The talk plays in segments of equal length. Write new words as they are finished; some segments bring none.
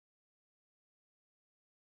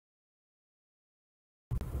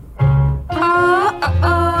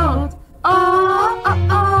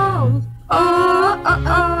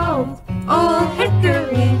Old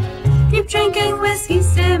Hickory. Keep drinking whiskey,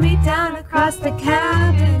 stare me down across the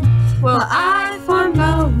cabin while I form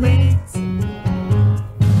my ways.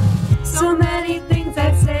 So many things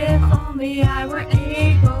I'd say if only I were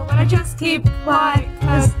able, but I just keep quiet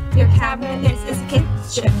cause your cabinet is his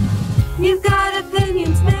kitchen. You've got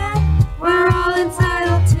opinions, man, we're all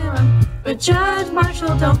entitled to them, but Judge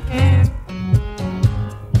Marshall don't care.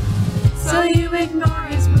 So you ignore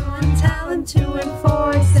his rule and tell him to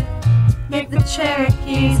enforce it. Make the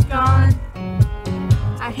Cherokees gone.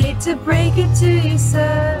 I hate to break it to you,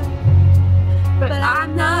 sir, but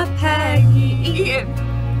I'm not Peggy.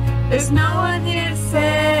 There's no one here to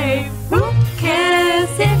say, who cares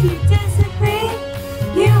if you disagree?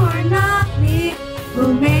 You are not me.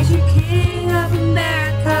 Who made you king of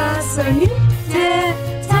America? So you dare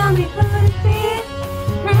tell me who to be?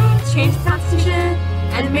 Who changed the Constitution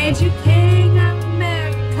and made you king of America?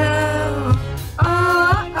 Oh,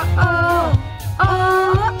 oh, oh,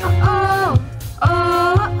 oh, oh, oh,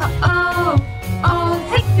 oh, oh, Old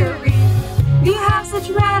Hickory. You have such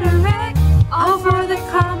rhetoric, all for the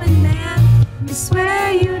common man. You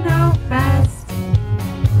swear you know best,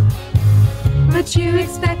 but you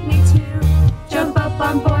expect me to jump up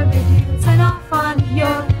on board with you and sign off on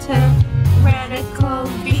your tyrannical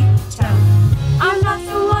veto. I'm not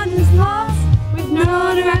the one who's lost with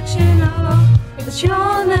no direction, oh, but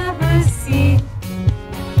you'll never see.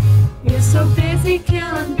 You're so busy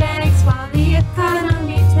killing banks while the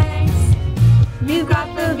economy tanks. You've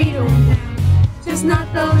got the veto now, just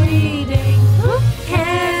not the leading. Who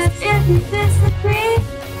cares if you disagree?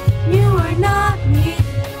 You are not me.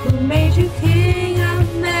 Who made you king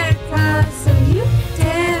of America? So you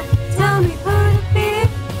dare tell me who to be?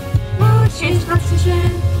 Who changed the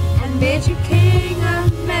Constitution and made you king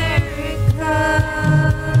of America?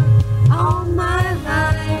 All my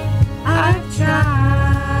life I've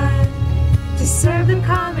tried to serve the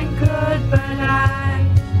common good, but I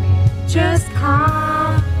just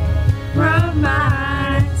compromise,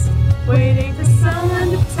 waiting for someone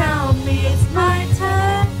to tell me it's my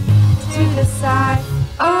turn to decide.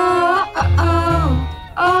 Oh, oh,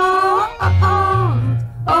 oh, oh, oh,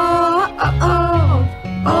 oh, oh,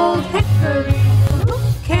 oh, Old Hickory. Who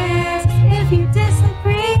cares if you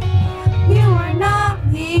disagree? You are not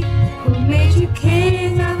me. Who made you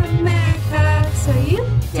king of America? So you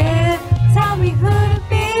dare tell me who to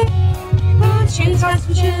be? Who changed the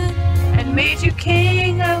Constitution and made you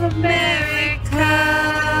king of America?